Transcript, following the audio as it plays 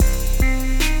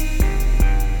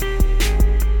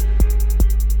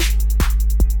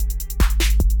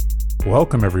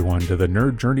Welcome, everyone, to the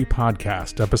Nerd Journey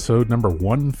Podcast, episode number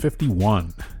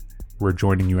 151. We're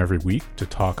joining you every week to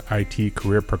talk IT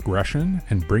career progression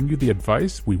and bring you the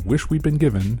advice we wish we'd been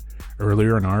given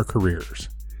earlier in our careers.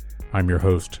 I'm your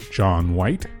host, John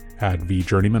White, at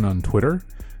VJourneyman on Twitter,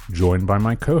 joined by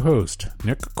my co-host,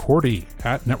 Nick Cordy,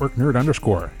 at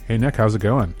NetworkNerd_. Hey, Nick, how's it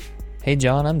going? Hey,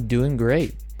 John, I'm doing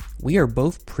great. We are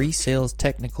both pre-sales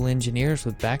technical engineers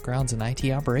with backgrounds in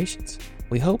IT operations.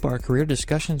 We hope our career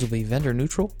discussions will be vendor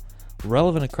neutral,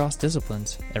 relevant across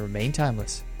disciplines, and remain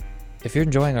timeless. If you're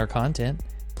enjoying our content,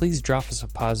 please drop us a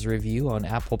positive review on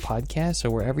Apple Podcasts or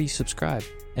wherever you subscribe,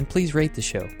 and please rate the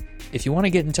show. If you want to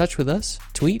get in touch with us,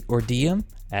 tweet or DM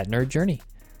at Nerd Journey.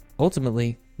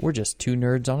 Ultimately, we're just two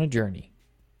nerds on a journey.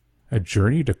 A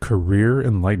journey to career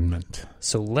enlightenment.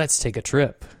 So let's take a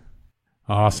trip.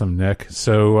 Awesome, Nick.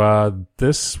 So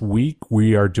this week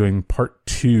we are doing part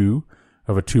 2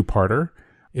 of a two-parter.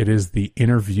 It is the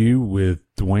interview with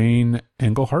Dwayne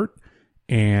Engelhardt.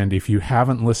 And if you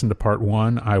haven't listened to part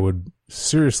 1, I would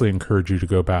seriously encourage you to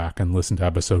go back and listen to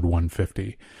episode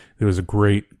 150. It was a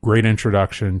great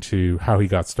introduction to how he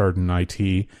got started in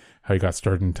IT, how he got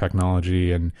started in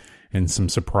technology, and some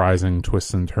surprising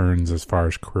twists and turns as far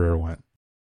as career went.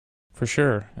 For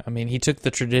sure. I mean, he took the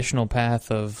traditional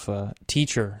path of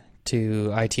teacher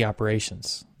to IT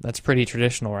operations. That's pretty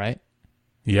traditional, right?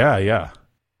 Yeah.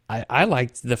 I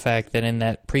liked the fact that in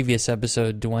that previous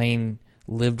episode, Dwayne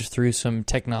lived through some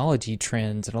technology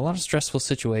trends and a lot of stressful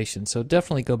situations, so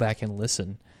definitely go back and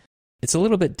listen. It's a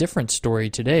little bit different story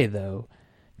today, though.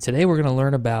 Today we're going to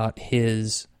learn about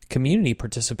his community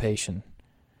participation,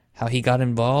 how he got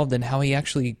involved, and how he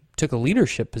actually took a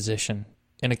leadership position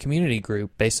in a community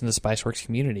group based in the Spiceworks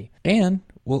community. And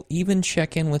we'll even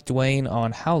check in with Dwayne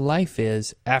on how life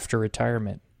is after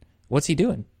retirement. What's he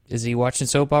doing? Is he watching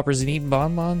soap operas and eating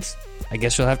bonbons? I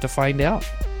guess you'll have to find out.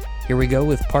 Here we go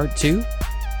with part 2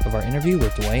 of our interview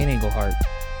with Dwayne Engelhardt.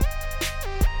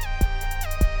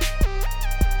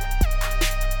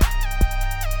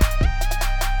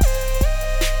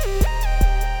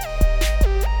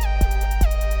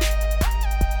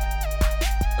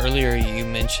 Earlier you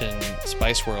mentioned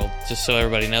Spice World. Just so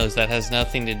everybody knows, that has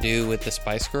nothing to do with the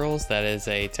Spice Girls. That is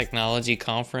a technology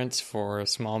conference for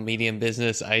small, medium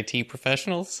business IT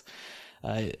professionals.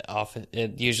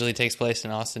 It usually takes place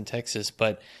in Austin, Texas,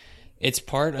 but it's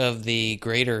part of the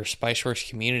greater Spiceworks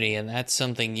community, and that's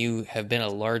something you have been a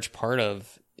large part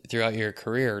of throughout your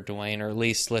career, Dwayne, or at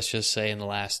least let's just say in the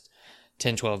last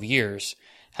 10, 12 years.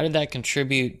 How did that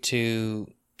contribute to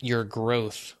your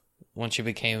growth once you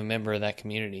became a member of that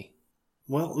community?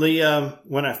 Well,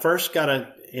 when I first got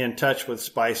in touch with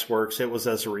Spiceworks, it was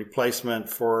as a replacement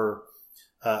for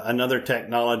another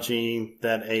technology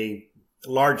that a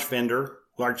large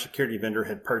security vendor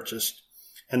had purchased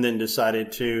and then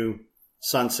decided to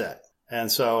sunset. And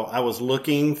so I was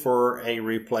looking for a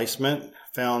replacement,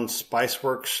 found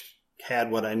Spiceworks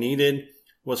had what I needed,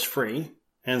 was free.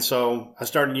 And so I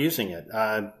started using it.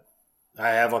 I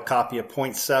have a copy of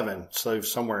 0.7 saved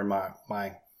somewhere in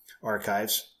my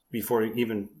archives before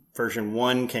even version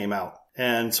 1 came out.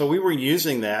 And so we were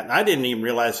using that. I didn't even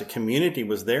realize the community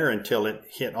was there until it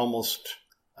hit almost,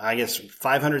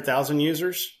 500,000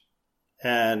 users.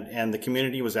 And the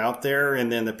community was out there. And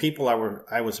then the people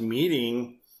I was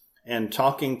meeting and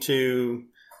talking to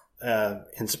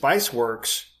in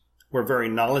Spiceworks were very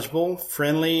knowledgeable,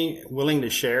 friendly, willing to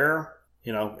share.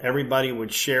 You know, everybody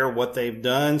would share what they've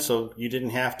done, so you didn't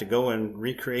have to go and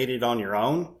recreate it on your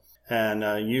own.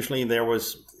 And usually there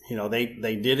was,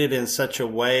 they did it in such a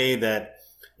way that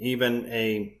even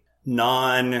a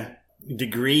non-degreed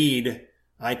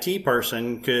IT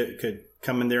person could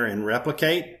come in there and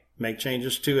replicate, make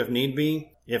changes to if need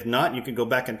be. If not, you could go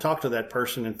back and talk to that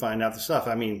person and find out the stuff.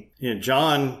 I mean,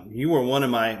 John, you were one of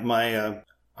my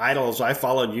idols. I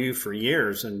followed you for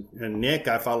years, and Nick,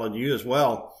 I followed you as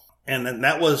well. And then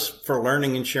that was for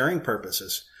learning and sharing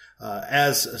purposes.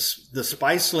 As the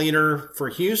Spice leader for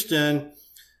Houston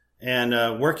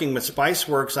and working with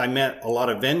Spiceworks, I met a lot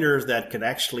of vendors that could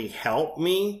actually help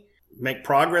me make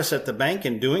progress at the bank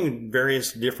and doing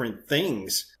various different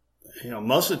things.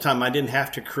 Most of the time I didn't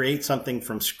have to create something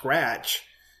from scratch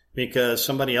because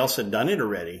somebody else had done it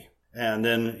already. And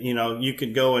then, you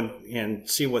could go and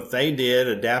see what they did,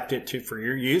 adapt it for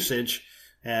your usage.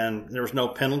 And there was no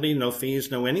penalty, no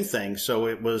fees, no anything. So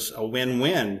it was a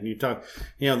win-win.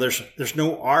 There's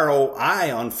no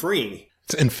ROI on free.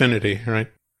 It's infinity,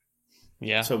 right?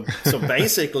 Yeah. So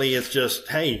basically it's just,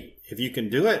 hey, if you can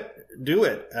do it, do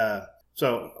it.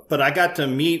 But I got to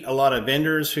meet a lot of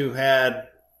vendors who had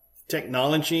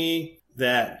technology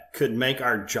that could make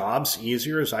our jobs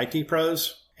easier as IT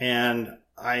pros. And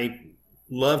I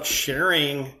loved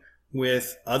sharing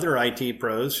with other IT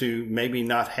pros who maybe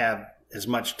not have as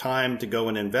much time to go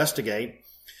and investigate.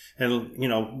 And,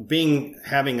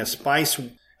 having a spice,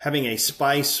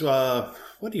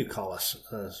 what do you call us?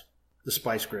 The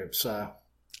spice groups?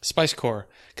 Spice Corps.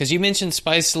 Because you mentioned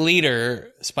Spice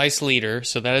Leader,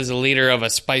 so that is a leader of a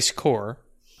Spice Corps.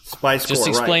 Spice Corps, Just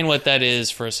explain right. what that is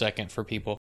for a second for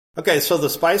people. Okay, so the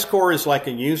Spice Corps is like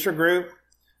a user group.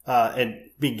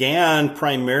 It began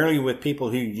primarily with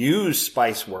people who use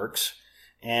SpiceWorks,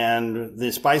 and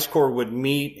the Spice Corps would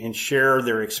meet and share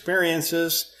their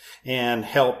experiences and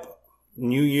help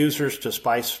new users to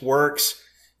SpiceWorks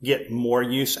get more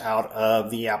use out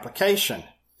of the application.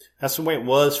 That's the way it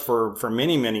was for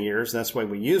many, many years. That's the way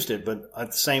we used it. But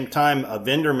at the same time, a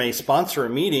vendor may sponsor a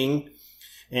meeting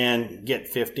and get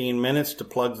 15 minutes to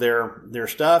plug their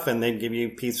stuff, and they'd give you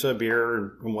pizza,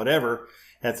 beer, and whatever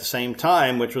at the same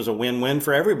time, which was a win-win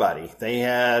for everybody.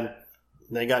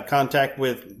 They got contact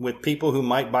with people who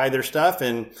might buy their stuff,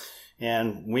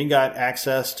 and we got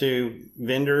access to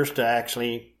vendors to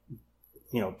actually,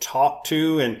 talk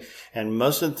to, and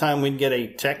most of the time we'd get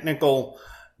a technical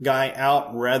guy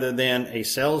out rather than a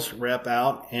sales rep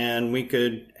out, and we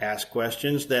could ask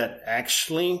questions that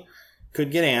actually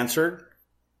could get answered,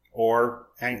 or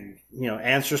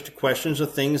answers to questions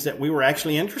of things that we were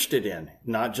actually interested in,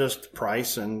 not just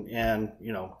price and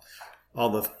all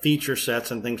the feature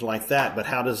sets and things like that, but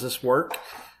how does this work?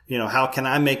 How can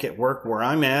I make it work where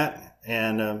I'm at?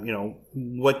 And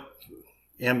what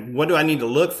do I need to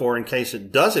look for in case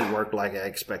it doesn't work like I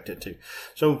expect it to?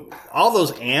 So all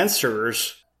those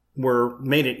answers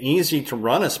made it easy to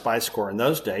run a Spice Corps in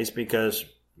those days, because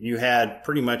you had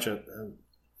pretty much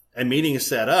a meeting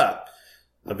set up.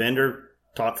 A vendor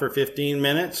talked for 15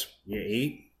 minutes. You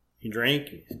eat, you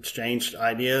drink, you exchange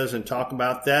ideas and talk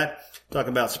about that. Talk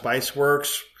about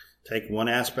SpiceWorks. Take one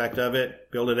aspect of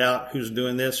it, build it out. Who's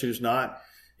doing this? Who's not?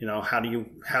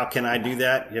 How can I do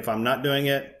that if I'm not doing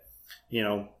it?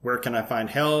 Where can I find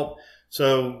help?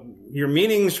 So your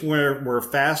meetings were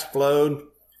fast flowed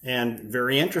and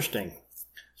very interesting.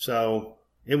 So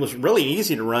it was really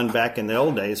easy to run back in the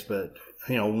old days, but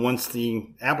once the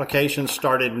application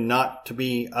started not to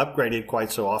be upgraded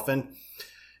quite so often,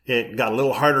 it got a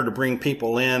little harder to bring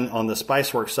people in on the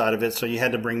SpiceWorks side of it. So you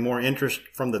had to bring more interest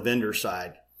from the vendor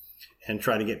side and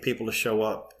try to get people to show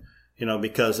up,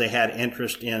 because they had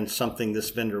interest in something this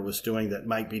vendor was doing that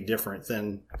might be different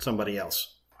than somebody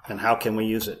else. And how can we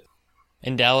use it?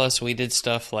 In Dallas, we did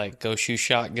stuff like go shoot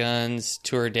shotguns,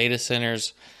 tour data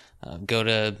centers, go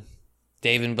to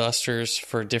Dave & Buster's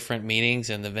for different meetings,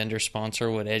 and the vendor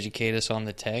sponsor would educate us on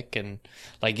the tech. And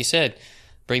like you said,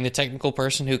 bring the technical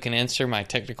person who can answer my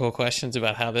technical questions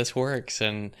about how this works.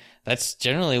 And that's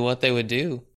generally what they would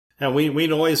do. And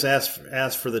we'd always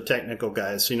ask for the technical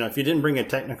guys. If you didn't bring a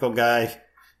technical guy,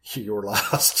 you were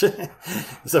lost.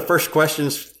 The first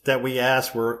questions that we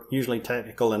asked were usually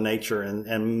technical in nature,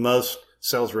 and most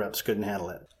sales reps couldn't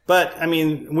handle it. But,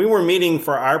 we were meeting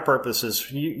for our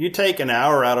purposes. You take an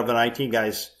hour out of an IT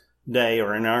guy's day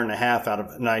or an hour and a half out of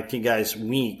an IT guy's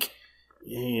week,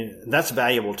 that's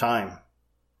valuable time.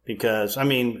 Because,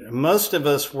 most of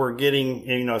us were getting,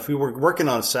 if we were working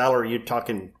on a salary, you're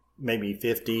talking maybe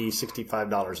 $50,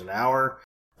 $65 an hour.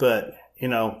 But,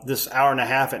 this hour and a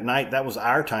half at night, that was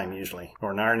our time usually,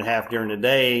 or an hour and a half during the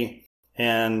day.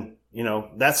 And,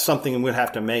 that's something we'd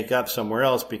have to make up somewhere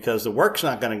else, because the work's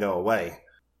not going to go away.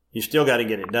 You still got to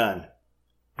get it done.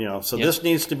 So Yep. This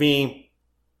needs to be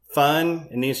fun.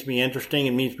 It needs to be interesting.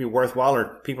 It needs to be worthwhile,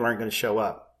 or people aren't going to show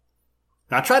up.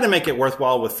 Now, I try to make it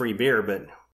worthwhile with free beer, but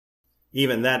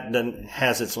even that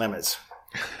has its limits.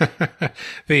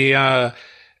 The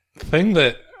thing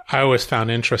that I always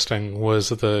found interesting was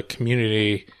the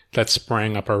community that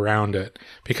sprang up around it,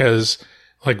 because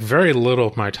very little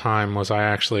of my time was I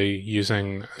actually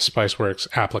using SpiceWorks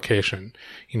application.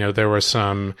 There was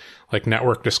some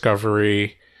network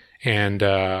discovery and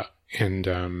kind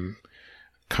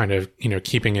of,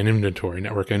 keeping an inventory,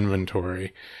 network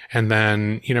inventory. And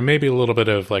then, maybe a little bit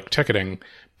of ticketing.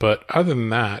 But other than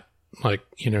that,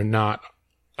 not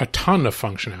a ton of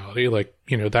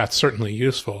functionality. That's certainly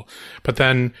useful. But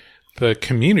then the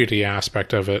community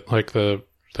aspect of it, the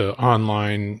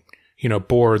online,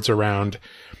 boards around,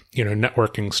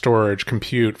 networking, storage,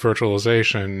 compute,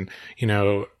 virtualization,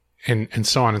 and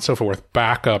so on and so forth,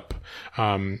 backup,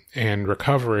 and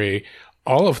recovery,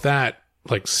 all of that,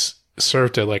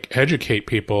 serve to, educate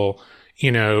people,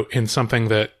 in something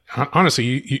that, honestly,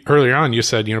 you earlier on, you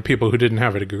said, people who didn't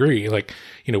have a degree,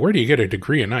 where do you get a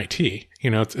degree in IT?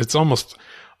 It's almost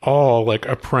all like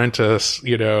apprentice,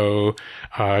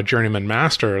 journeyman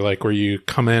master, like where you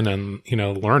come in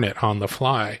and, learn it on the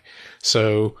fly.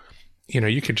 So,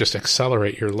 you could just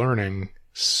accelerate your learning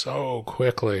so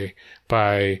quickly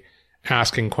by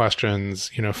asking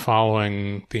questions,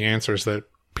 following the answers that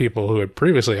people who had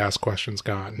previously asked questions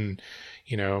got, and,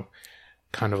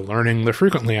 kind of learning the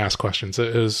frequently asked questions.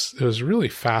 It was really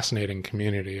fascinating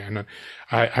community. And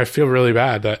I feel really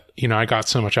bad that, I got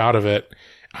so much out of it.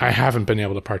 I haven't been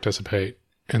able to participate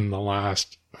in the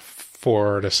last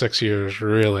 4 to 6 years,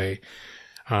 really,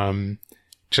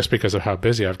 just because of how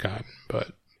busy I've gotten.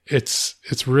 But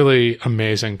it's really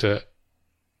amazing to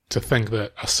think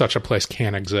that such a place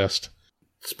can exist.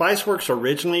 Spiceworks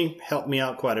originally helped me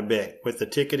out quite a bit with the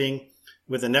ticketing,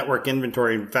 with the network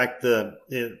inventory. In fact, the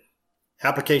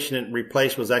application it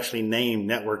replaced was actually named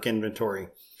Network Inventory.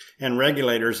 And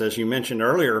regulators, as you mentioned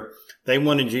earlier, they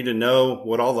wanted you to know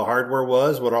what all the hardware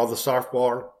was, what all the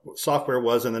software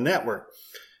was in the network.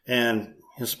 And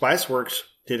Spiceworks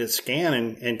did its scan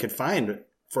and could find it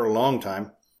for a long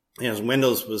time. As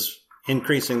Windows was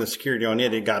increasing the security on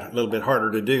it, it got a little bit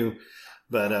harder to do.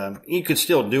 But you could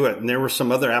still do it. And there were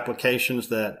some other applications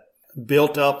that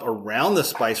built up around the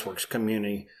Spiceworks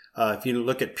community. If you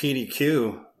look at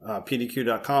PDQ,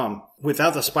 PDQ.com,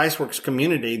 without the Spiceworks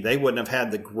community, they wouldn't have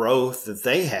had the growth that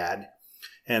they had.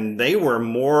 And they were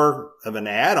more of an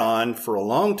add-on for a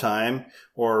long time,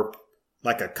 or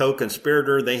like a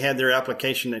co-conspirator. They had their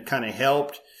application that kind of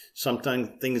helped. Sometimes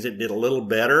things that did a little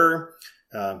better.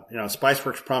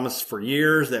 Spiceworks promised for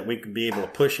years that we could be able to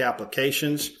push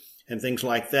applications and things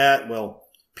like that. Well,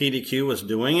 PDQ was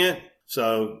doing it.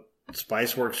 So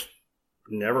Spiceworks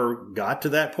never got to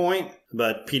that point,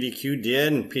 but PDQ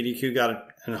did, and PDQ got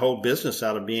a whole business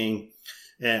out of being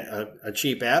a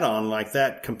cheap add-on like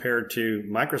that compared to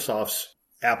Microsoft's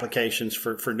applications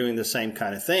for doing the same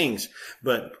kind of things.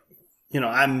 But,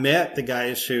 I met the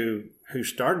guys who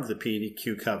started the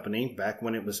PDQ company back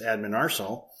when it was Admin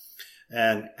Arsenal,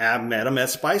 and I met them at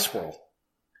Spiceworld.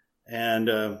 And,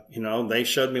 they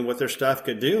showed me what their stuff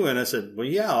could do. And I said, well,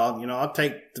 yeah, I'll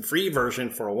take the free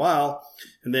version for a while.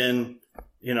 And then,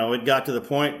 it got to the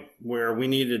point where we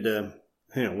needed to,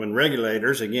 when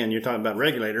regulators, again, you're talking about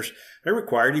regulators, they're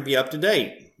required to be up to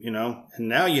date, and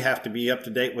now you have to be up to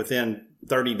date within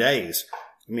 30 days.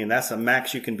 I mean, that's the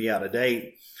max you can be out of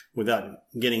date without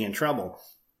getting in trouble.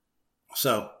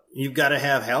 So you've got to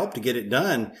have help to get it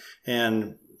done.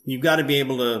 And you've got to be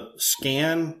able to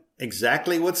scan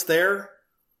exactly what's there.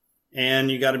 And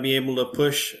you got to be able to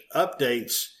push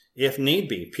updates if need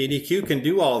be. PDQ can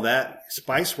do all that.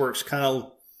 Spiceworks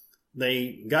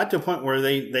they got to a point where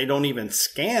they don't even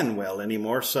scan well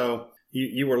anymore. So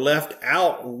you were left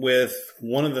out with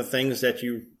one of the things that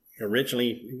you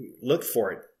originally looked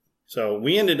for it. So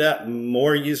we ended up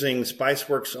more using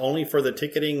Spiceworks only for the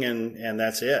ticketing, and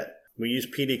that's it. We use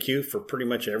PDQ for pretty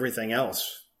much everything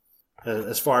else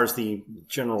as far as the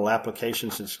general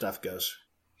applications and stuff goes.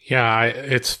 Yeah,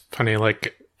 it's funny.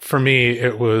 Like, for me,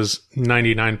 it was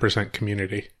 99%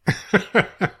 community.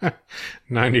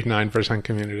 99%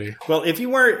 community. Well, if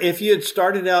you had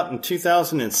started out in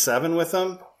 2007 with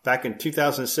them, back in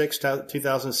 2006,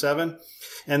 2007,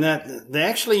 and that they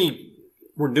actually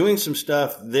were doing some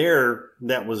stuff there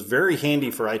that was very handy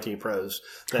for IT pros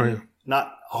that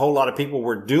not a whole lot of people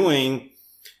were doing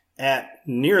at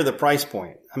near the price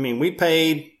point. I mean, we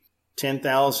paid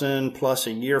 $10,000 plus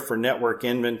a year for network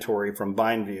inventory from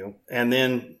BindView, and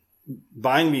then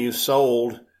BindView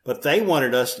sold, but they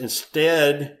wanted us,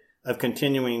 instead of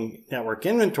continuing network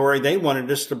inventory, they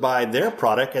wanted us to buy their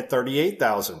product at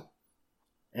 $38,000.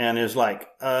 And it's like,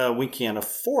 we can't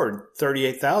afford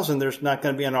 $38,000. There's not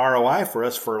going to be an ROI for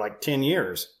us for like 10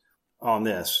 years on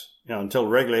this. Until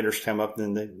regulators come up,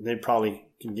 then they probably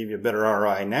can give you a better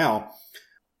ROI now.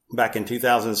 Back in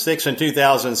 2006 and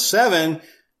 2007,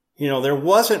 there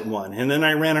wasn't one. And then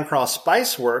I ran across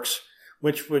Spiceworks,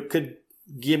 which could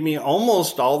give me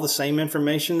almost all the same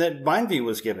information that BindView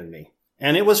was giving me.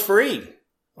 And it was free.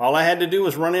 All I had to do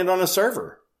was run it on a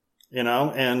server, and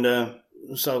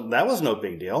so that was no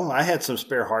big deal. I had some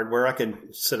spare hardware. I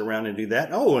could sit around and do that.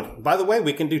 Oh, and by the way,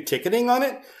 we can do ticketing on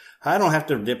it. I don't have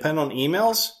to depend on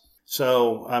emails.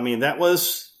 So, I mean, that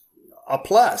was a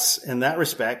plus in that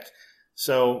respect.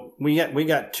 So we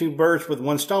got two birds with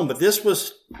one stone, but this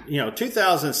was,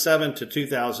 2007 to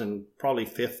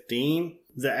 2015.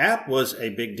 The app was a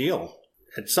big deal.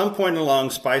 At some point along,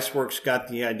 Spiceworks got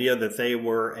the idea that they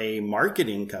were a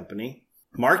marketing company,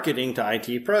 marketing to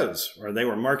IT pros, or they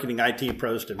were marketing IT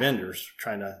pros to vendors,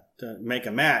 trying to make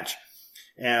a match.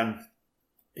 And,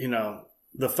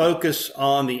 the focus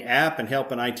on the app and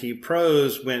helping IT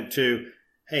pros went to,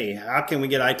 hey, how can we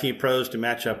get IT pros to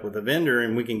match up with the vendor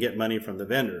and we can get money from the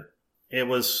vendor?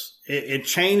 It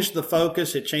changed the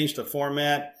focus. It changed the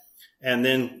format. And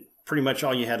then pretty much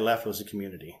all you had left was the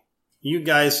community. You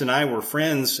guys and I were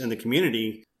friends in the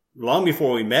community long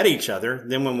before we met each other.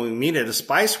 Then when we meet at a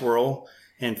Spice World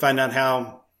and find out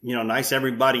how, nice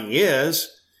everybody is,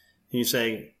 you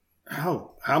say,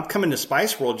 oh, I'm coming to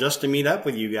Spice World just to meet up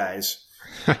with you guys.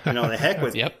 The heck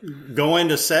with going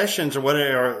to sessions or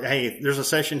whatever. Or, hey, there's a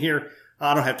session here.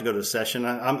 I don't have to go to the session.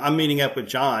 I'm meeting up with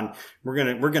John. We're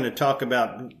gonna talk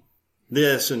about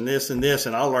this and this and this,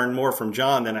 and I'll learn more from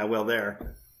John than I will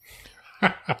there.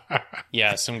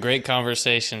 Yeah, some great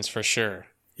conversations for sure.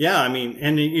 Yeah, I mean,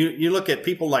 and you look at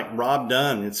people like Rob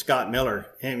Dunn and Scott Miller.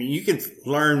 I mean, you can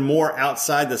learn more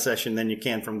outside the session than you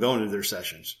can from going to their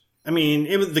sessions. I mean,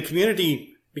 it was the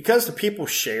community, because the people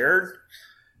shared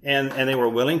and they were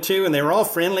willing to, and they were all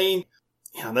friendly.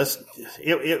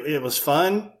 It was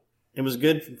fun. It was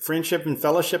good friendship and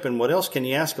fellowship. And what else can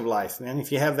you ask of life, man?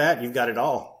 If you have that, you've got it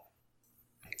all.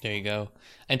 There you go.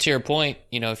 And to your point,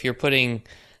 if you're putting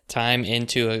time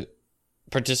into a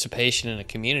participation in a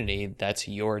community, that's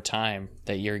your time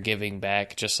that you're giving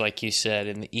back. Just like you said,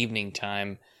 in the evening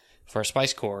time for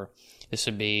Spice Corps, this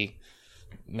would be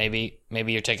maybe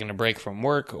you're taking a break from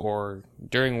work, or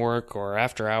during work or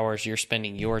after hours, you're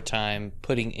spending your time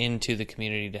putting into the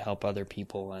community to help other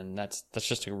people. And that's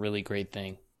just a really great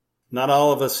thing. Not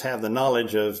all of us have the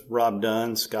knowledge of Rob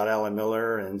Dunn, Scott Allen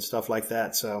Miller, and stuff like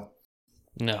that. So,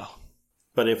 no.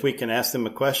 But if we can ask them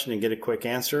a question and get a quick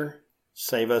answer,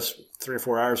 save us 3 or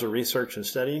 4 hours of research and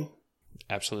studying.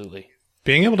 Absolutely.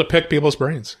 Being able to pick people's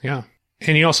brains. Yeah.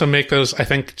 And you also make those, I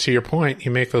think to your point,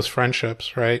 you make those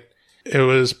friendships, right? It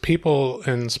was people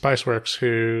in Spiceworks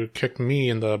who kicked me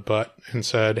in the butt and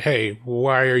said, hey,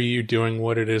 why are you doing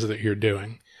what it is that you're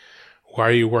doing? Why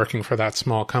are you working for that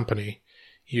small company?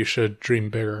 You should dream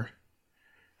bigger,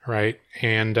 right?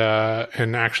 And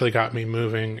actually got me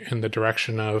moving in the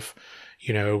direction of,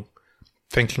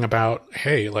 thinking about,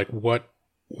 hey, like what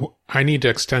I need to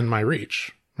extend my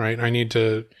reach, right? I need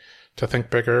to think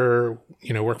bigger,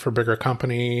 work for a bigger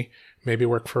company, maybe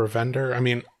work for a vendor. I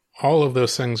mean, all of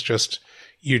those things just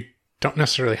you don't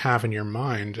necessarily have in your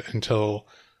mind until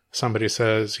somebody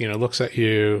says, looks at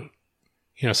you,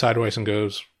 sideways and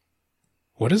goes,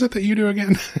 what is it that you do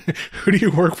again? Who do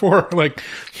you work for? Like,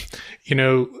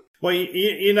 Well,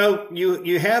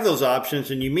 you have those options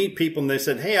and you meet people and they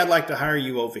said, hey, I'd like to hire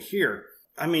you over here.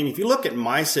 I mean, if you look at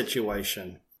my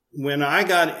situation, when I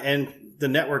got in the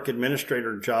network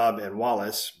administrator job at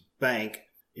Wallace Bank,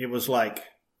 it was like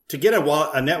to get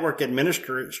a network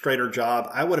administrator job,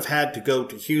 I would have had to go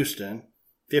to Houston,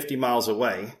 50 miles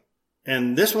away.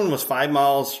 And this one was 5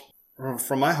 miles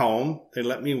from my home. They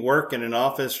let me work in an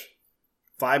office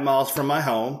 5 miles from my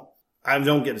home. I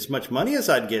don't get as much money as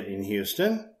I'd get in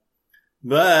Houston,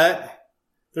 but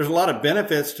there's a lot of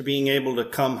benefits to being able to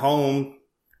come home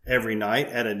every night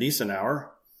at a decent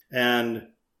hour and,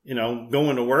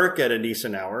 going to work at a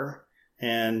decent hour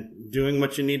and doing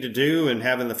what you need to do and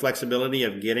having the flexibility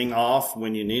of getting off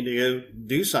when you need to go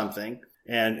do something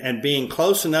and being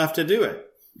close enough to do it.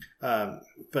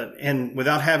 But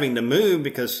without having to move,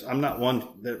 because I'm not one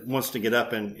that wants to get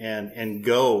up and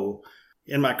go.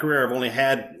 In my career, I've only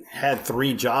had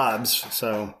 3 jobs,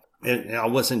 so I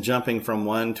wasn't jumping from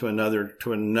one to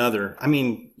another. I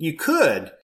mean, you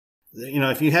could,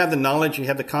 if you have the knowledge, you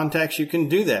have the contacts, you can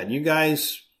do that. You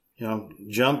guys,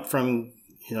 jump from,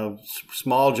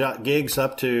 small gigs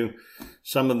up to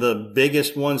some of the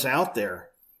biggest ones out there.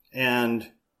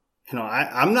 And,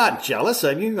 I'm not jealous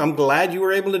of you. I'm glad you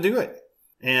were able to do it.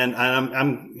 And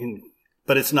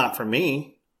but it's not for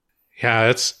me. Yeah,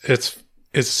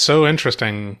 it's so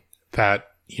interesting that,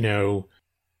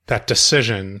 that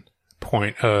decision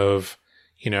point of,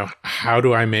 how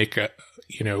do I make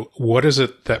what is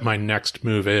it that my next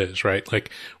move is, right?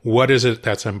 Like, what is it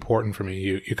that's important for me?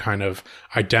 You kind of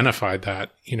identified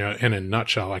that, in a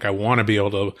nutshell. Like, I want to be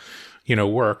able to,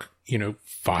 work,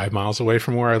 5 miles away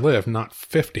from where I live, not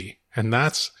 50. And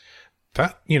that's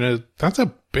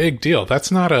a big deal. That's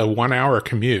not a 1 hour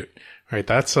commute. Right.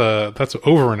 That's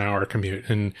over an hour commute.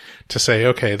 And to say,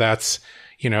 okay, that's,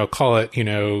 call it,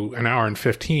 an hour and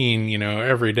 15,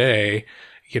 every day,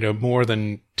 more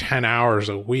than 10 hours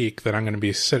a week that I'm going to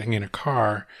be sitting in a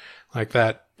car like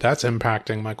that, that's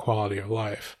impacting my quality of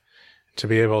life. To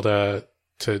be able to,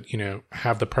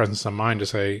 have the presence of mind to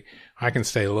say, I can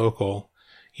stay local,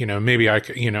 maybe I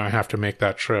have to make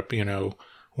that trip,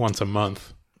 once a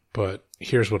month, but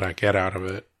here's what I get out of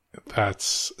it.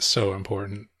 That's so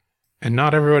important. And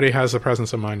not everybody has the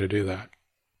presence of mind to do that.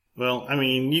 Well, I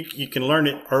mean, you can learn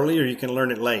it early or you can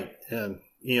learn it late.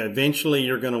 eventually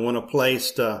you're going to want a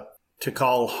place to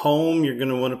call home. You're going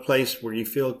to want a place where you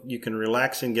feel you can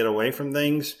relax and get away from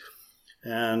things.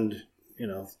 And,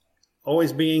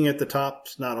 always being at the top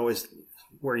is not always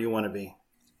where you want to be.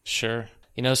 Sure.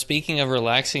 Speaking of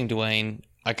relaxing, Dwayne,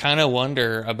 I kind of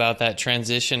wonder about that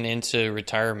transition into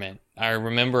retirement. I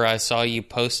remember I saw you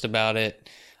post about it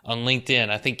on LinkedIn.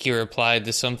 I think you replied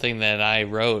to something that I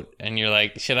wrote, and you're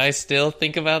like, should I still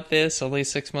think about this only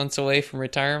 6 months away from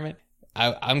retirement?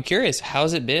 I'm curious,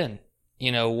 how's it been?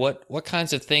 What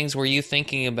kinds of things were you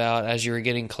thinking about as you were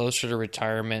getting closer to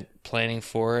retirement, planning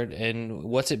for it, and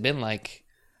what's it been like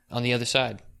on the other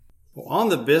side? Well, on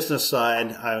the business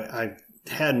side, I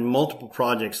had multiple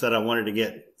projects that I wanted to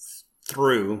get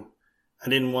through. I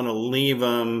didn't want to leave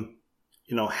them,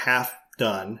 half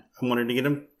done. I wanted to get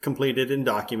them completed and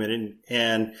documented.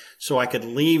 And so I could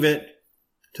leave it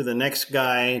to the next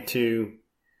guy to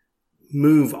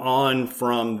move on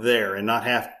from there and not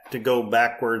have to go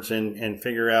backwards and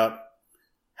figure out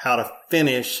how to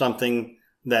finish something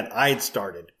that I'd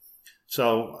started.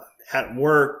 So at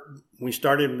work, we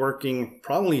started working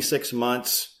probably 6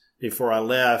 months before I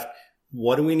left.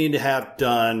 What do we need to have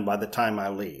done by the time I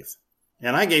leave?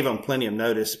 And I gave them plenty of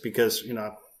notice because,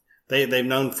 they've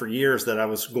known for years that I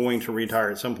was going to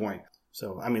retire at some point.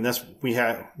 So, we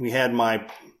had my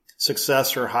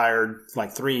successor hired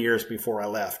like 3 years before I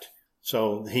left.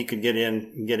 So he could get in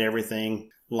and get everything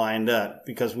lined up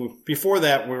because before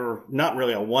that, we were not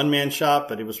really a one-man shop,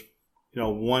 but it was,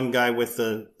 one guy with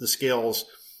the skills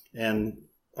and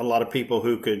a lot of people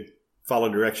who could follow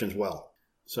directions well.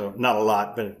 So not a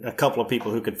lot, but a couple of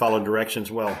people who could follow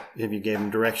directions well if you gave them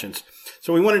directions.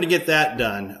 So we wanted to get that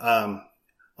done.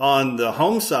 On the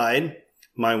home side,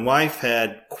 my wife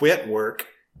had quit work,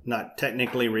 not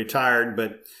technically retired,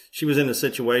 but she was in a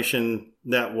situation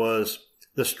that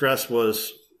the stress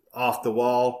was off the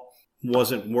wall,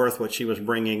 wasn't worth what she was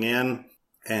bringing in.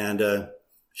 And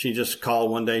she just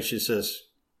called one day. She says,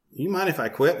 "You mind if I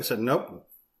quit?" I said, "Nope,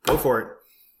 go for it."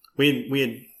 We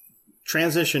had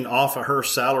transitioned off of her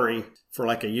salary for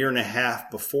like a year and a half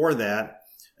before that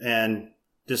and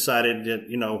decided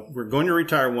that, we're going to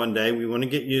retire one day. We want to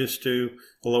get used to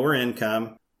a lower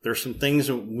income. There's some things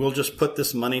that we'll just put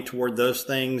this money toward those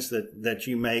things that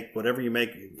you make, whatever you make,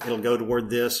 it'll go toward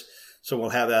this. So we'll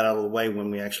have that out of the way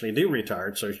when we actually do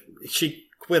retire. So she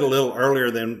quit a little earlier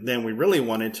than we really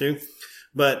wanted to,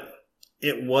 but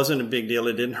it wasn't a big deal.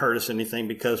 It didn't hurt us anything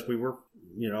because we were,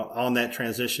 on that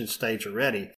transition stage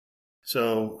already.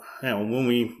 So, when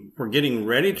we were getting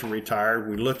ready to retire,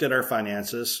 we looked at our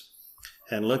finances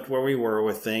and looked where we were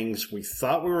with things. We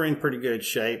thought we were in pretty good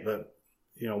shape, but,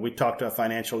 we talked to a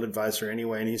financial advisor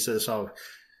anyway, and he says, "Oh,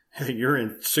 you're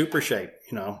in super shape.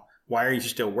 Why are you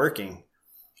still working?"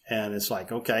 And it's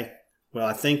like, okay, well,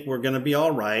 I think we're going to be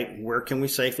all right. Where can we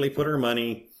safely put our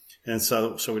money? And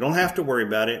so we don't have to worry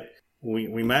about it.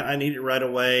 We might not need it right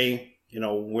away.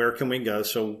 Where can we go?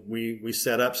 So we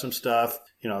set up some stuff.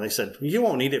 They said, "You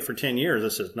won't need it for 10 years. I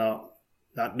said, "No,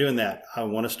 not doing that. I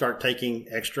want to start taking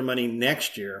extra money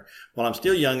next year while I'm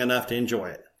still young enough to enjoy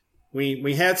it."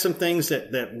 We had some things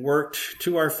that worked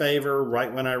to our favor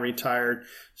right when I retired.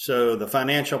 So the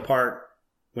financial part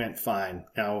went fine.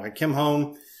 Now I came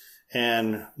home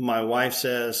and my wife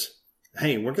says,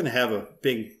 "Hey, we're going to have a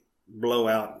big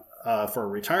blowout for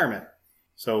retirement.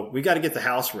 So we got to get the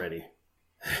house ready."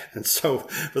 And so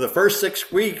for the first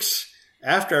 6 weeks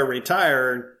after I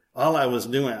retired, all I was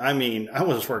doing, I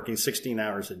was working 16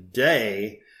 hours a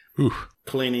day,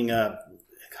 cleaning up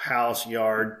house,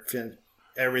 yard,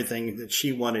 everything that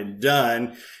she wanted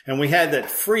done. And we had that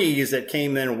freeze that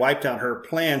came in and wiped out her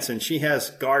plants, and she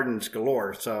has gardens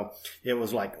galore. So it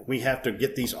was like, we have to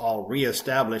get these all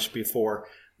reestablished before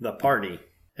the party.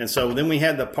 And so then we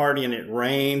had the party and it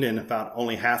rained and about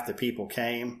only half the people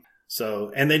came.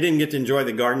 So, and they didn't get to enjoy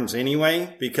the gardens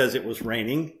anyway because it was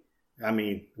raining.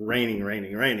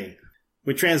 Raining.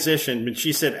 We transitioned, and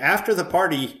she said, after the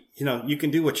party, you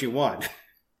can do what you want.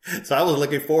 So I was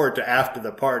looking forward to after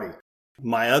the party.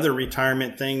 My other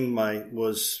retirement thing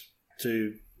was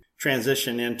to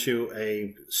transition into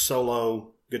a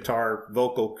solo guitar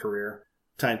vocal career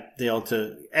type deal,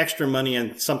 to extra money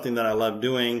and something that I love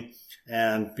doing.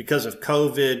 And because of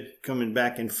COVID coming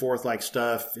back and forth like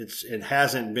stuff, it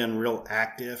hasn't been real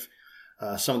active.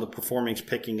 Some of the performing's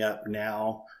picking up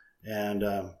now. And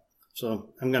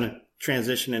so I'm going to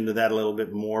transition into that a little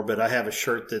bit more. But I have a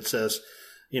shirt that says,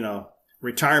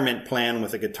 retirement plan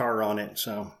with a guitar on it.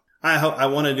 So I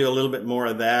want to do a little bit more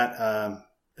of that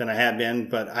than I have been.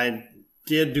 But I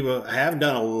have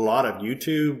done a lot of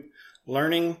YouTube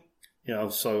learning,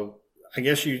 so I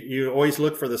guess you always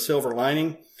look for the silver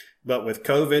lining. But with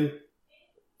COVID,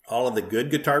 all of the good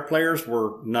guitar players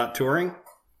were not touring.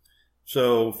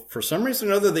 So for some reason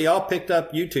or other, they all picked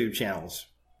up YouTube channels,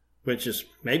 which is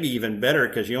maybe even better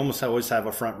because you almost always have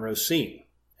a front row seat.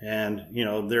 And,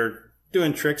 they're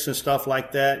doing tricks and stuff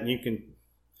like that, and you can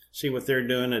see what they're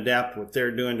doing, adapt what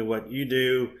they're doing to what you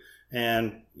do,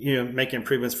 and, make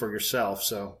improvements for yourself.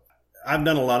 So I've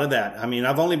done a lot of that. I mean,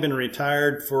 I've only been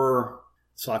retired for,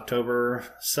 it's October,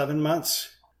 7 months.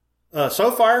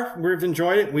 So far, we've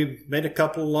enjoyed it. We've made a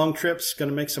couple of long trips, going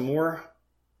to make some more.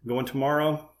 Going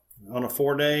tomorrow on a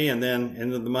 4-day, and then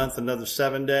end of the month, another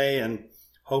 7-day, and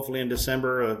hopefully in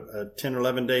December, a 10 or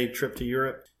 11-day trip to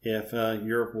Europe, if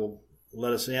Europe will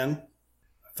let us in.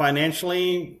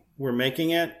 Financially, we're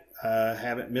making it.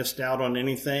 Haven't missed out on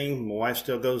anything. My wife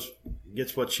still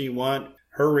gets what she wants.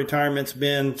 Her retirement's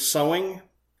been sewing.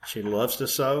 She loves to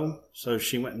sew, so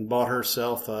she went and bought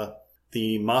herself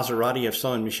the Maserati of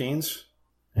sewing machines.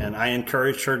 And I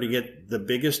encouraged her to get the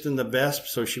biggest and the best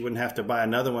so she wouldn't have to buy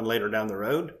another one later down the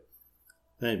road.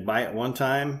 Then buy it one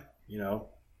time,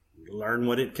 learn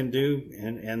what it can do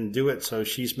and do it. So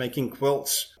she's making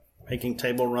quilts, making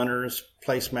table runners,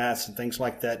 placemats, and things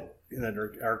like that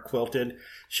are quilted.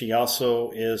 She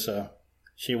also is,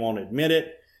 she won't admit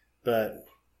it, but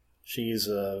she's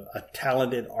a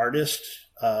talented artist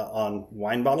on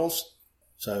wine bottles.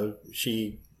 So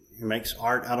she makes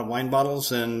art out of wine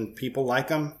bottles, and people like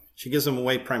them. She gives them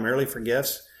away primarily for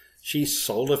gifts. She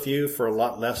sold a few for a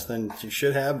lot less than she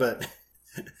should have, but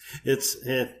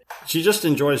she just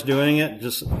enjoys doing it,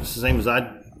 just the same as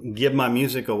I give my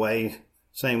music away,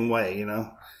 same way,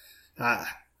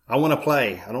 I want to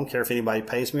play. I don't care if anybody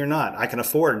pays me or not. I can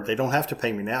afford. They don't have to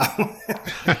pay me now.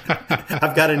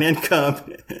 I've got an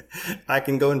income. I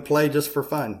can go and play just for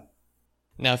fun.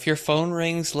 Now, if your phone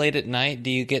rings late at night, do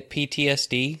you get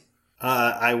PTSD?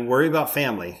 I worry about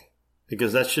family,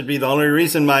 because that would be the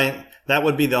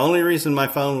only reason my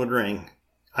phone would ring.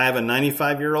 I have a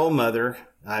 95-year-old mother.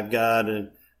 I've got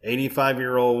an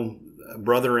 85-year-old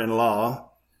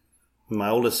brother-in-law. My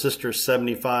oldest sister's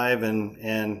 75,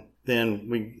 and then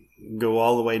we go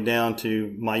all the way down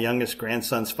to my youngest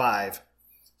grandson's 5.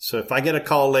 So if I get a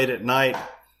call late at night,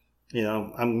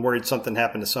 I'm worried something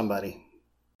happened to somebody.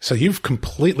 So you've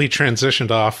completely transitioned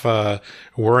off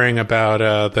worrying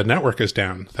about the network is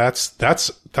down. That's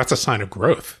a sign of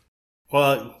growth.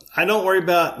 Well, I don't worry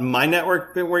about my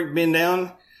network being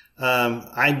down.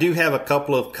 I do have a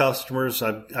couple of customers.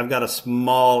 I've got a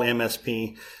small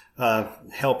MSP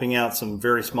helping out some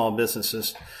very small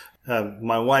businesses.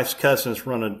 My wife's cousins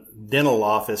run a dental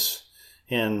office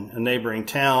in a neighboring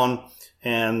town,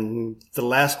 and the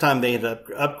last time they had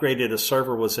upgraded a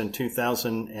server was in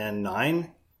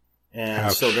 2009. And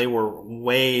Ouch. So they were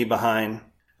way behind.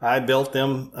 I built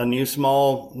them a new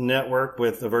small network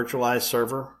with a virtualized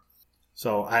server.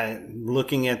 So I'm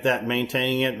looking at that,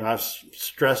 maintaining it, and I've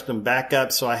stressed them back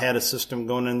up. So I had a system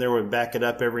going in there, would back it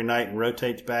up every night and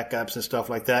rotates backups and stuff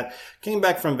like that. Came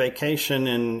back from vacation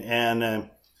and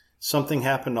something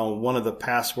happened on one of the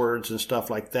passwords and stuff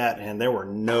like that, and there were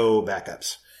no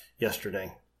backups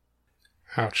yesterday.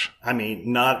 Ouch. I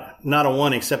mean, not a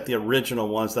one except the original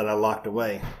ones that I locked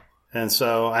away. And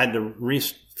so I had to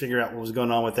figure out what was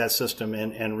going on with that system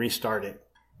and restart it.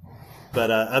 But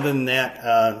other than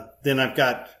that, then I've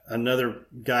got another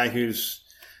guy who's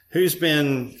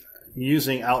been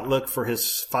using Outlook for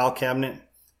his file cabinet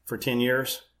for 10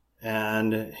 years.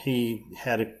 And he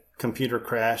had a computer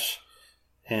crash.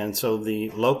 And so the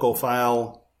local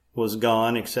file was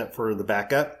gone except for the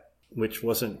backup, which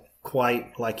wasn't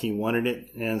quite like he wanted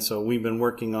it. And so we've been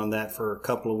working on that for a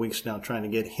couple of weeks now, trying to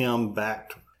get him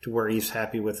back to where he's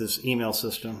happy with his email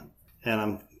system. And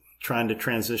I'm trying to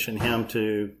transition him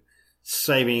to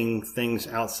saving things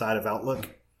outside of Outlook.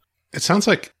 It sounds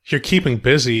like you're keeping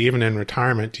busy even in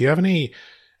retirement. Do you have any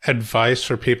advice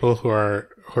for people who are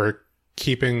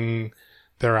keeping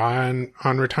their eye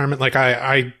on retirement? Like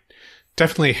I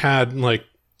definitely had like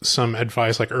some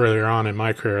advice like earlier on in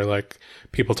my career. Like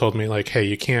people told me like, hey,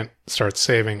 you can't start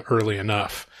saving early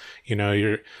enough.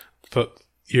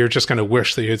 You're just going to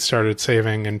wish that you had started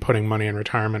saving and putting money in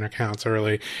retirement accounts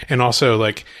early. And also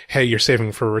like, hey, you're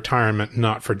saving for retirement,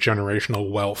 not for generational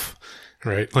wealth,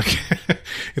 right? Like,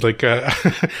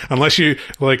 unless you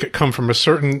like come from a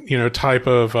certain, type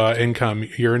of, income,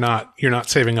 you're not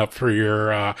saving up for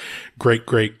your, great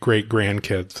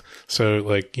grandkids. So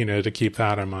like, to keep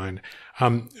that in mind.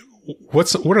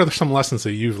 What are some lessons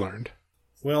that you've learned?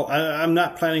 Well, I'm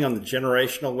not planning on the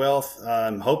generational wealth.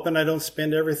 I'm hoping I don't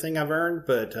spend everything I've earned,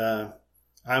 but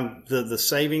I'm the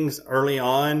savings early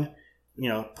on,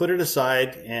 put it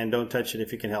aside and don't touch it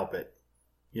if you can help it.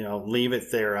 leave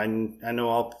it there. I know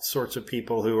all sorts of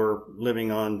people who are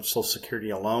living on Social Security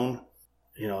alone.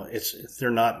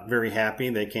 They're not very happy.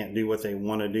 They can't do what they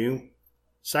want to do.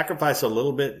 Sacrifice a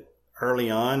little bit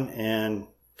early on and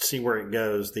see where it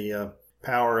goes. The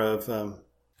power of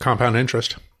compound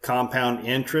interest. Compound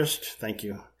interest. Thank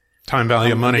you. Time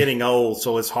value of money. I'm getting old,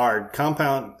 so it's hard.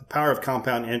 The power of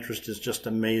compound interest is just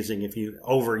amazing. If you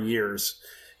over years,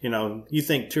 you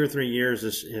think 2 or 3 years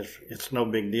it's no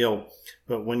big deal,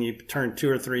 but when you turn 2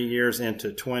 or 3 years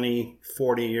into 20,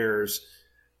 40 years,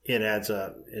 it adds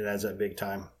up. It adds up big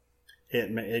time.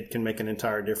 It can make an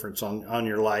entire difference on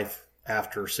your life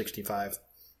after 65.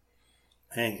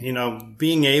 And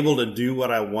being able to do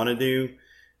what I want to do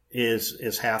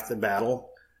is half the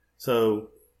battle. So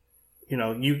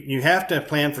you have to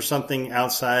plan for something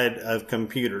outside of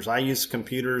computers. I use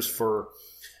computers for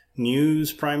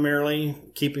news primarily,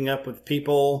 keeping up with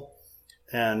people,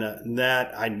 and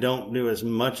that I don't do as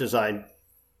much as I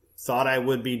thought I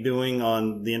would be doing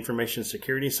on the information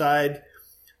security side,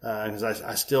 because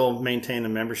I still maintain a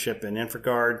membership in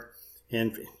InfraGard.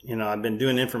 And, I've been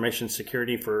doing information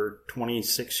security for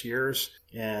 26 years.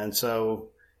 And so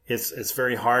it's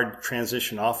very hard to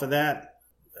transition off of that.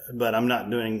 But I'm not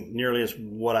doing nearly as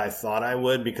what I thought I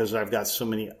would because I've got so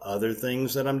many other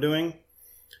things that I'm doing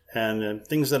and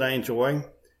things that I enjoy.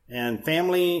 And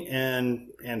family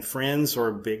and friends are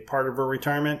a big part of our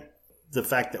retirement. The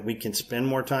fact that we can spend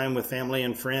more time with family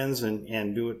and friends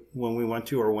and do it when we want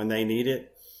to or when they need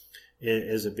it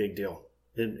is a big deal.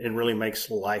 It really makes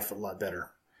life a lot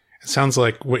better. It sounds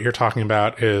like what you're talking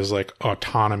about is like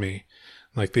autonomy,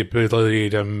 like the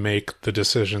ability to make the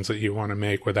decisions that you want to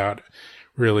make without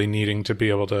really needing to be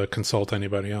able to consult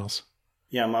anybody else.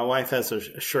 Yeah, my wife has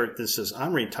a shirt that says,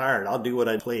 "I'm retired. I'll do what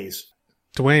I please."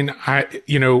 Dwayne,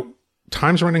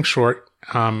 time's running short.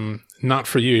 Not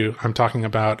for you. I'm talking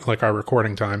about like our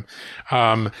recording time.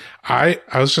 I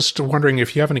was just wondering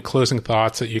if you have any closing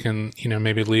thoughts that you can,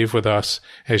 maybe leave with us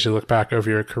as you look back over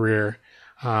your career,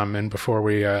 and before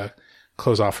we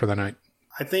close off for the night.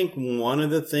 I think one of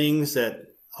the things that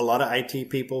a lot of IT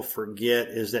people forget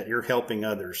is that you're helping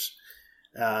others.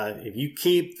 If you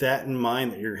keep that in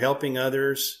mind, that you're helping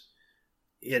others,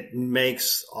 it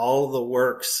makes all the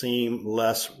work seem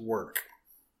less work.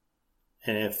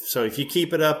 And if you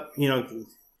keep it up,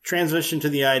 transition to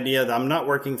the idea that I'm not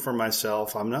working for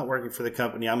myself. I'm not working for the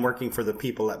company. I'm working for the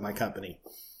people at my company.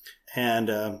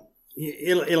 And,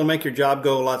 it'll make your job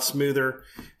go a lot smoother.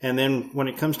 And then when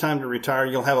it comes time to retire,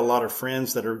 you'll have a lot of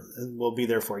friends that will be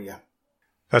there for you.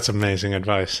 That's amazing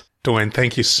advice. Dwayne,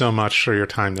 thank you so much for your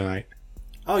time tonight.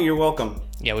 Oh, you're welcome.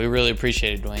 Yeah, we really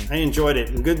appreciate it, Dwayne. I enjoyed it.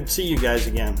 And good to see you guys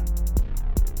again.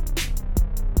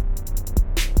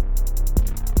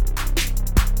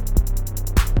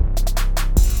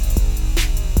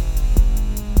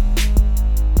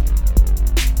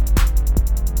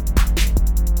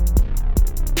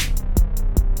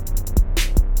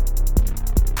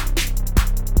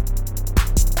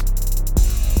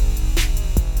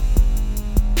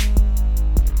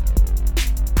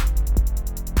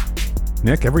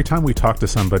 Nick, every time we talk to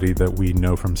somebody that we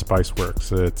know from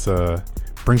Spiceworks, it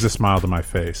brings a smile to my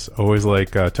face. Always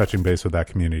like touching base with that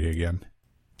community again.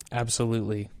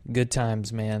 Absolutely. Good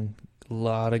times, man. A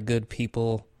lot of good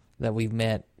people that we've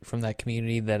met from that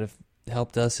community that have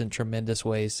helped us in tremendous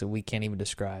ways that we can't even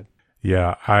describe.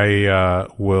 Yeah, I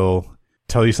will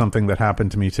tell you something that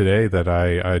happened to me today that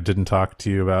I didn't talk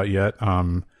to you about yet.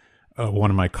 One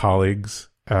of my colleagues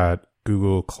at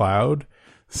Google Cloud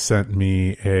sent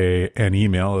me an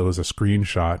email. It was a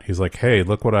screenshot. He's like, "Hey,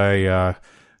 look what I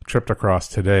tripped across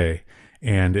today."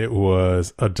 And it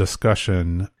was a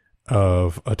discussion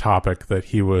of a topic that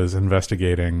he was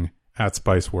investigating at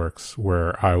Spiceworks,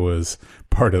 where I was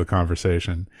part of the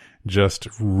conversation. Just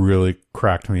really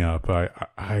cracked me up.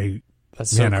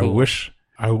 That's so cool.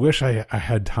 I wish I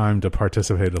had time to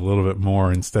participate a little bit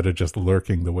more instead of just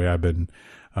lurking the way I've been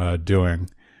doing.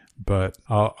 But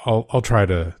I'll try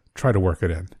to work it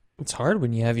in. It's hard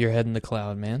when you have your head in the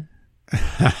cloud, man.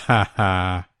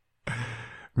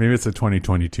 Maybe it's a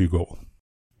 2022 goal.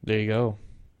 There you go.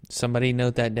 Somebody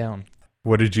note that down.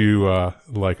 What did you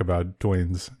like about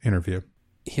Dwayne's interview?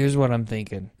 Here's what I'm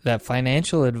thinking. That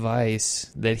financial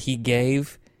advice that he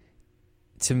gave,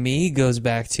 to me, goes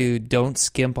back to don't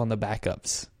skimp on the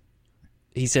backups.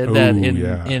 He said that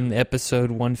in episode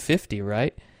 150,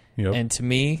 right? Yep. And to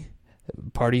me,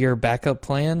 part of your backup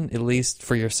plan, at least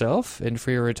for yourself and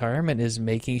for your retirement, is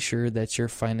making sure that you're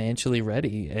financially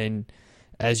ready. And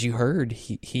as you heard,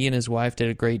 he and his wife did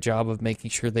a great job of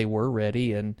making sure they were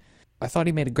ready. And I thought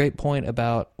he made a great point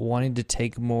about wanting to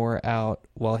take more out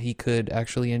while he could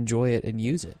actually enjoy it and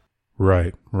use it.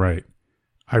 Right, right.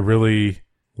 I really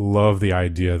love the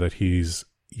idea that he's,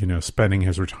 spending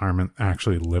his retirement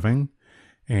actually living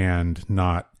and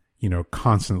not,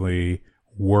 constantly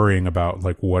worrying about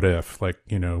like, what if, like,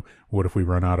 what if we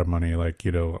run out of money? Like,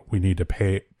 we need to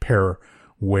pare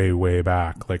way, way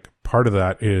back. Like part of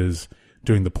that is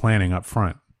doing the planning up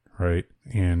front, right?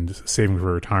 And saving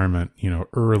for retirement,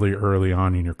 early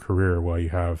on in your career while you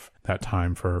have that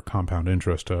time for compound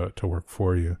interest to work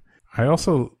for you. I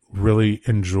also really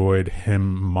enjoyed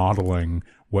him modeling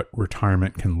what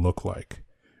retirement can look like,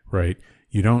 right?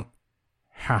 You don't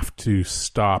have to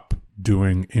stop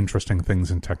doing interesting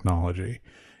things in technology.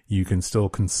 You can still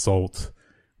consult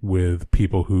with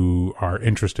people who are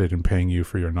interested in paying you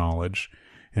for your knowledge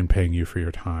and paying you for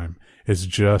your time. It's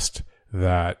just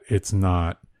that it's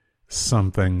not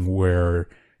something where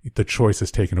the choice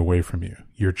is taken away from you.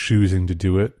 You're choosing to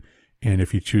do it. And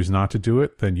if you choose not to do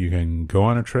it, then you can go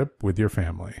on a trip with your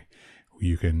family.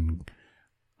 You can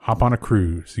hop on a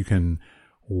cruise. You can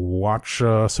watch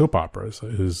soap operas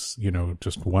is,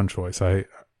 just one choice.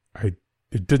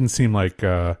 It didn't seem like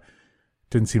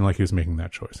he was making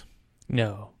that choice.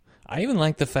 No. I even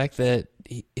like the fact that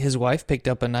his wife picked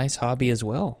up a nice hobby as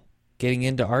well, getting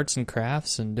into arts and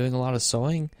crafts and doing a lot of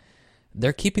sewing.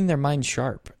 They're keeping their mind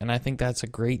sharp, and I think that's a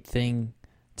great thing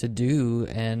to do.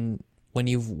 And when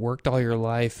you've worked all your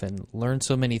life and learned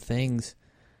so many things,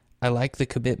 I like the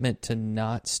commitment to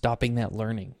not stopping that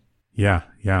learning. Yeah,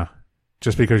 yeah.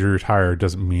 Just because you're retired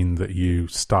doesn't mean that you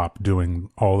stop doing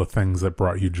all the things that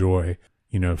brought you joy,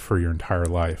 for your entire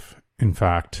life. In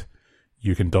fact,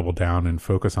 you can double down and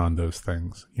focus on those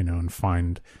things, and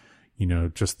find,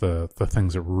 just the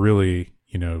things that really,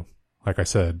 like I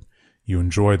said, you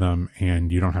enjoy them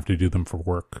and you don't have to do them for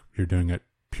work. You're doing it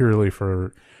purely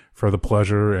for the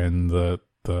pleasure and the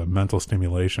mental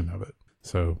stimulation of it.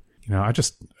 So, I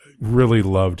just really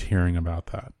loved hearing about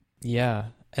that. Yeah.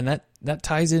 And that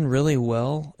ties in really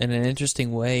well in an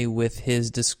interesting way with his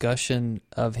discussion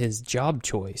of his job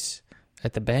choice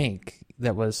at the bank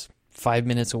that was 5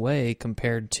 minutes away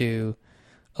compared to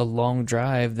a long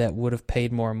drive that would have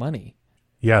paid more money.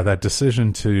 Yeah, that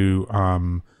decision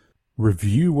to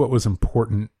review what was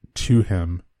important to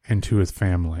him and to his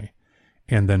family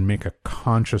and then make a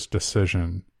conscious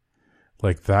decision,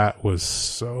 like that was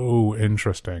so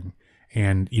interesting.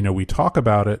 And, we talk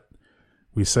about it.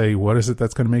 We say, what is it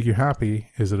that's going to make you happy?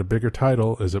 Is it a bigger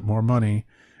title? Is it more money?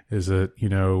 Is it,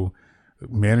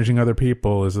 managing other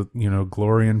people? Is it,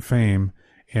 glory and fame?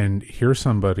 And here's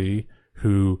somebody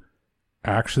who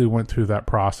actually went through that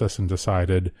process and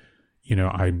decided,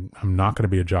 I'm not going to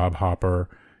be a job hopper.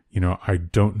 I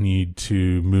don't need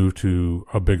to move to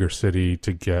a bigger city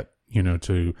to get,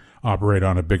 to operate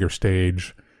on a bigger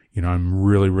stage. I'm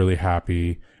really, really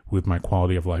happy with my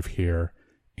quality of life here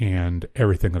and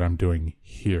everything that I'm doing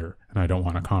here. And I don't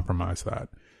want to compromise that.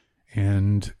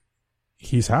 And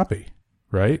he's happy,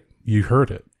 right? You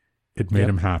heard it. It made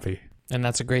him happy. And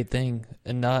that's a great thing.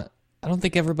 And I don't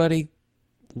think everybody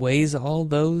weighs all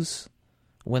those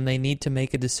when they need to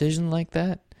make a decision like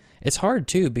that. It's hard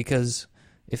too, because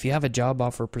if you have a job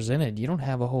offer presented, you don't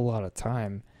have a whole lot of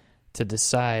time to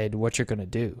decide what you're going to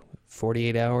do.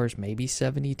 48 hours, maybe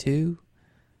 72.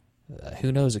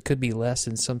 Who knows? It could be less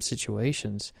in some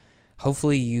situations.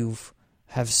 Hopefully you've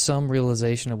have some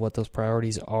realization of what those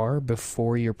priorities are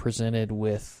before you're presented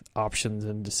with options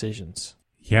and decisions.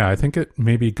 Yeah, I think it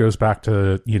maybe goes back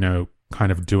to,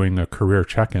 kind of doing a career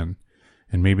check-in.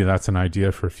 And maybe that's an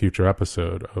idea for a future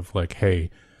episode of like, hey,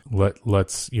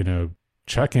 let's,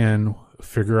 check in,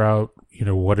 figure out,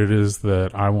 what it is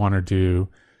that I want to do.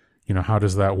 How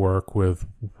does that work with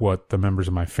what the members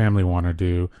of my family want to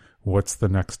do? What's the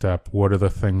next step? What are the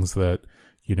things that,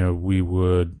 we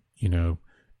would,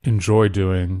 enjoy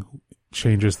doing?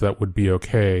 Changes that would be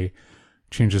okay,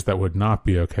 changes that would not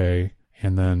be okay.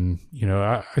 And then,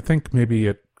 I think maybe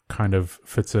it kind of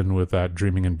fits in with that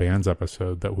Dreaming in Bands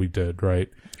episode that we did, right?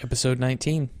 Episode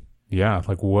 19. Yeah,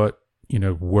 like what,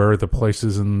 where are the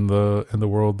places in the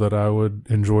world that I would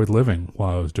enjoy living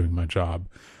while I was doing my job?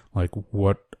 Like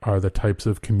what are the types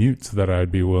of commutes that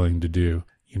I'd be willing to do?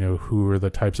 Who are the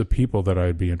types of people that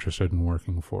I'd be interested in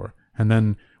working for? And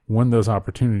then when those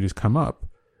opportunities come up,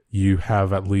 you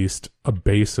have at least a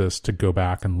basis to go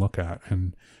back and look at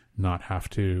and not have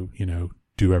to,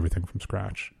 do everything from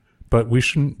scratch. But we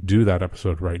shouldn't do that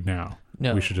episode right now.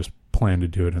 No. We should just plan to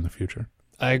do it in the future.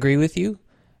 I agree with you.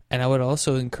 And I would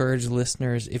also encourage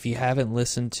listeners, if you haven't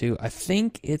listened to, I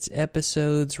think it's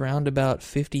episodes round about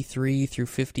 53 through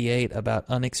 58 about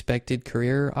unexpected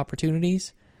career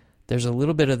opportunities. There's a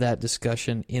little bit of that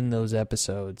discussion in those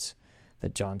episodes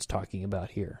that John's talking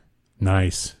about here.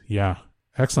 Nice. Yeah.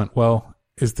 Excellent. Well,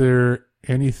 is there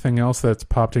anything else that's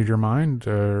popped into your mind,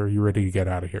 or are you ready to get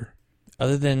out of here?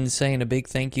 Other than saying a big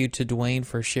thank you to Dwayne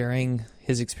for sharing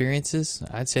his experiences,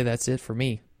 I'd say that's it for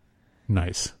me.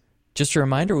 Nice. Just a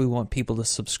reminder, we want people to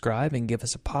subscribe and give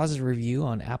us a positive review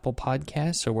on Apple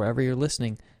Podcasts or wherever you're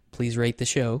listening. Please rate the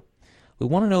show. We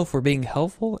want to know if we're being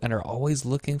helpful and are always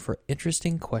looking for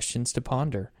interesting questions to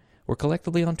ponder. We're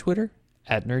collectively on Twitter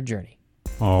 @NerdJourney.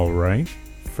 All right.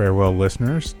 Farewell,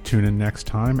 listeners. Tune in next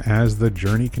time as the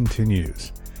journey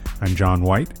continues. I'm John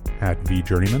White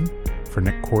 @VJourneyman. For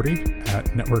Nick Cordy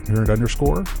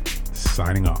 @NetworkNerd_,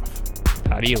 signing off.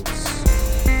 Adios.